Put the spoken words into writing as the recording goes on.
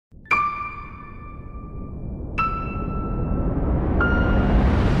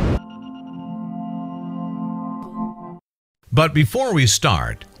But before we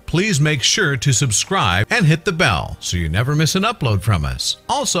start, please make sure to subscribe and hit the bell so you never miss an upload from us.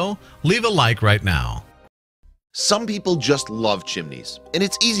 Also, leave a like right now. Some people just love chimneys, and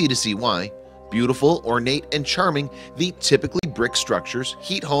it's easy to see why. Beautiful, ornate, and charming, the typically brick structures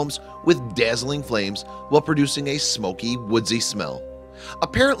heat homes with dazzling flames while producing a smoky, woodsy smell.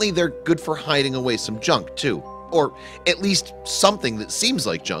 Apparently, they're good for hiding away some junk too, or at least something that seems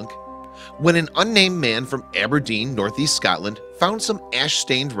like junk. When an unnamed man from Aberdeen, northeast Scotland, found some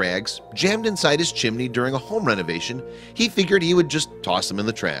ash-stained rags jammed inside his chimney during a home renovation, he figured he would just toss them in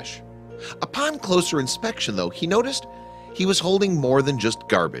the trash. Upon closer inspection, though, he noticed he was holding more than just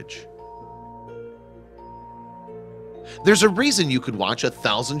garbage. There's a reason you could watch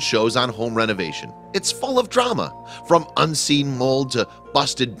 1,000 shows on home renovation. It's full of drama. From unseen mold to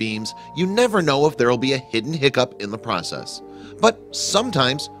busted beams, you never know if there'll be a hidden hiccup in the process. But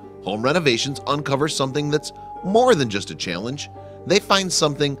sometimes, home renovations uncover something that's more than just a challenge. They find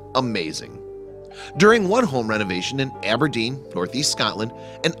something amazing. During one home renovation in Aberdeen, northeast Scotland,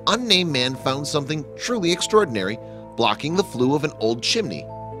 an unnamed man found something truly extraordinary, blocking the flue of an old chimney.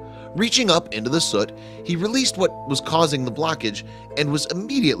 Reaching up into the soot, he released what was causing the blockage and was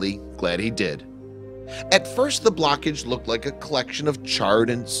immediately glad he did. At first, the blockage looked like a collection of charred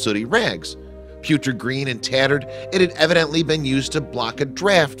and sooty rags. Putrid green and tattered, it had evidently been used to block a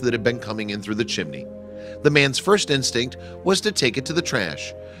draft that had been coming in through the chimney. The man's first instinct was to take it to the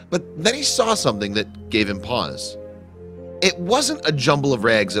trash, but then he saw something that gave him pause. It wasn't a jumble of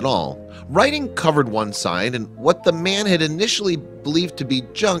rags at all. Writing covered one side and what the man had initially believed to be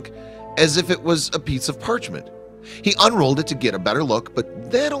junk, as if it was a piece of parchment. He unrolled it to get a better look,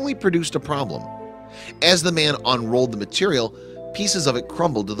 but that only produced a problem. As the man unrolled the material, pieces of it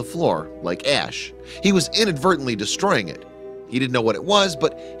crumbled to the floor like ash. He was inadvertently destroying it. He didn't know what it was,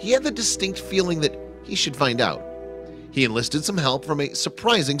 but he had the distinct feeling that he should find out. He enlisted some help from a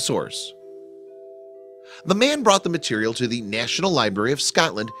surprising source. The man brought the material to the National Library of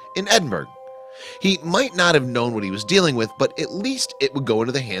Scotland in Edinburgh. He might not have known what he was dealing with, but at least it would go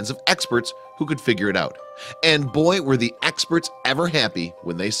into the hands of experts who could figure it out. And boy, were the experts ever happy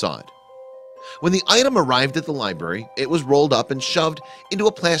when they saw it. When the item arrived at the library, it was rolled up and shoved into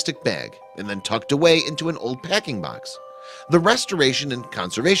a plastic bag and then tucked away into an old packing box. The restoration and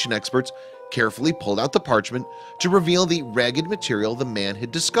conservation experts carefully pulled out the parchment to reveal the ragged material the man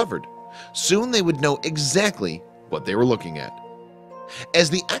had discovered. Soon they would know exactly what they were looking at. As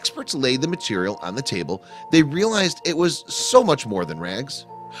the experts laid the material on the table, they realized it was so much more than rags.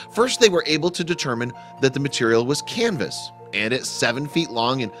 First, they were able to determine that the material was canvas, and at 7 feet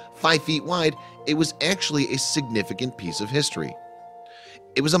long and 5 feet wide, it was actually a significant piece of history.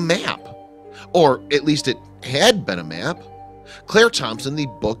 It was a map, or at least it had been a map. Claire Thompson, the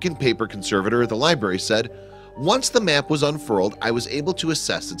book and paper conservator at the library, said, "Once the map was unfurled, I was able to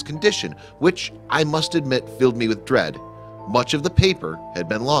assess its condition, which I must admit filled me with dread. Much of the paper had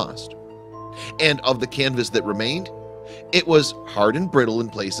been lost. And of the canvas that remained, it was hard and brittle in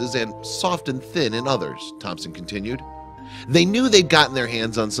places and soft and thin in others," Thompson continued. They knew they'd gotten their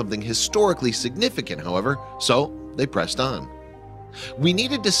hands on something historically significant, however, so they pressed on. "We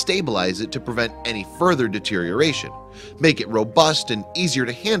needed to stabilize it to prevent any further deterioration, make it robust and easier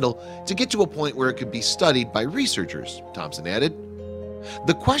to handle to get to a point where it could be studied by researchers," Thompson added.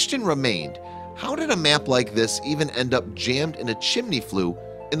 The question remained, how did a map like this even end up jammed in a chimney flue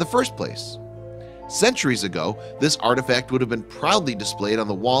in the first place? Centuries ago, this artifact would have been proudly displayed on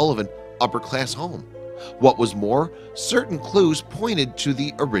the wall of an upper-class home. What was more, certain clues pointed to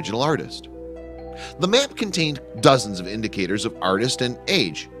the original artist. The map contained dozens of indicators of artist and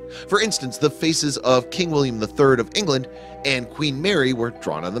age. For instance, the faces of King William III of England and Queen Mary were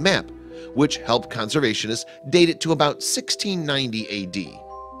drawn on the map, which helped conservationists date it to about 1690 AD.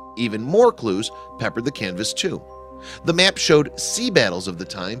 Even more clues peppered the canvas too. The map showed sea battles of the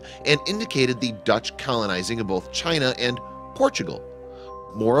time and indicated the Dutch colonizing of both China and Portugal,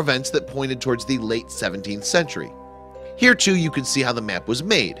 more events that pointed towards the late 17th century. Here too you could see how the map was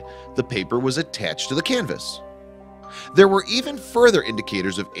made. The paper was attached to the canvas. There were even further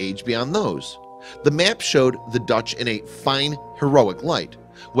indicators of age beyond those. The map showed the Dutch in a fine, heroic light,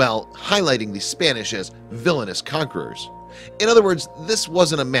 while highlighting the Spanish as villainous conquerors. In other words, this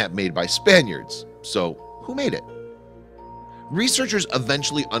wasn't a map made by Spaniards, so who made it? Researchers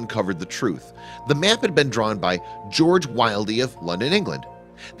eventually uncovered the truth. The map had been drawn by George Wildey of London, England.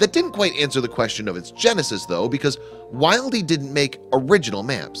 That didn't quite answer the question of its genesis, though, because Wildey didn't make original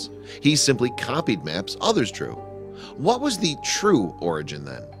maps. He simply copied maps others drew. What was the true origin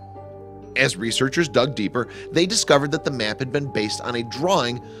then? As researchers dug deeper, they discovered that the map had been based on a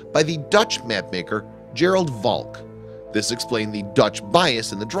drawing by the Dutch mapmaker Gerald Valk. This explained the Dutch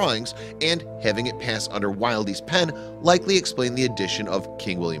bias in the drawings, and having it pass under Wildey's pen likely explained the addition of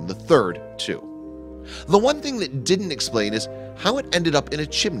King William III too. The one thing that didn't explain is how it ended up in a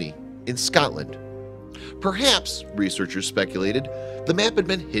chimney in Scotland. Perhaps, researchers speculated, the map had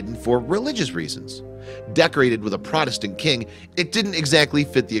been hidden for religious reasons. Decorated with a Protestant king, it didn't exactly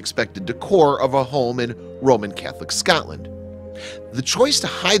fit the expected decor of a home in Roman Catholic Scotland. The choice to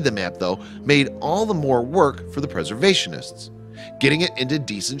hide the map, though, made all the more work for the preservationists. Getting it into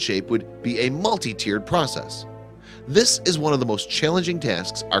decent shape would be a multi-tiered process. This is one of the most challenging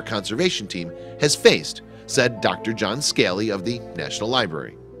tasks our conservation team has faced, said Dr. John Scally of the National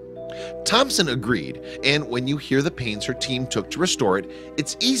Library. Thompson agreed, and when you hear the pains her team took to restore it,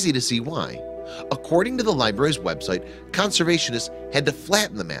 it's easy to see why. According to the library's website, conservationists had to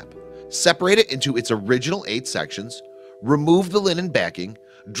flatten the map, separate it into its original 8 sections, remove the linen backing,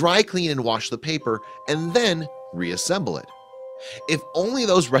 dry clean and wash the paper, and then reassemble it. If only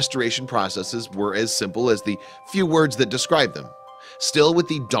those restoration processes were as simple as the few words that describe them. Still, with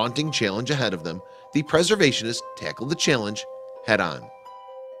the daunting challenge ahead of them, the preservationists tackled the challenge head-on.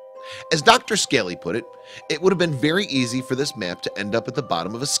 As Dr. Scally put it, it would have been very easy for this map to end up at the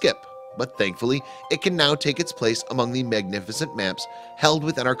bottom of a skip, but thankfully it can now take its place among the magnificent maps held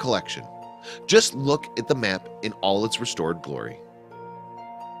within our collection. Just look at the map in all its restored glory.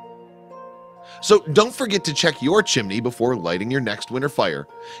 So don't forget to check your chimney before lighting your next winter fire.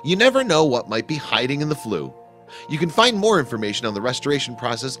 You never know what might be hiding in the flue. You can find more information on the restoration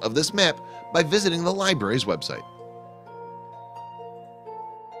process of this map by visiting the library's website.